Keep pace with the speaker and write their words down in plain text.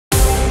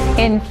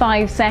In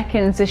 5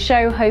 seconds, a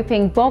show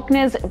hoping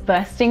Bognor's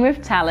bursting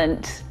with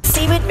talent.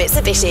 Seaward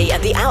Mitsubishi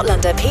and the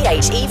Outlander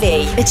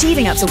PHEV,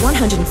 achieving up to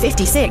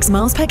 156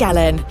 miles per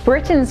gallon.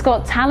 Britain's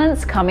Got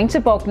Talent's coming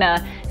to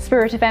Bognor.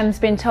 Spirit FM's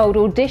been told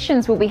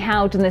auditions will be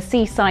held in the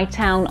seaside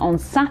town on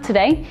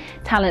Saturday.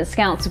 Talent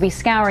scouts will be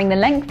scouring the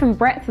length and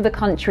breadth of the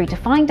country to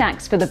find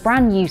acts for the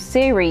brand new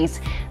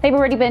series. They've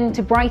already been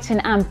to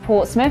Brighton and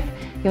Portsmouth.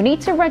 You'll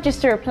need to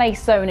register a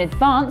place though in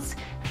advance.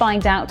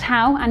 Find out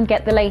how and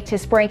get the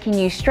latest breaking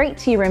news straight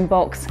to your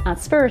inbox at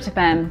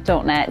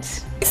spiritfm.net.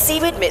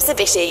 Seaward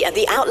Mitsubishi and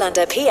the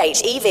Outlander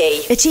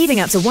PHEV, achieving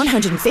up to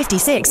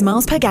 156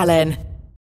 miles per gallon.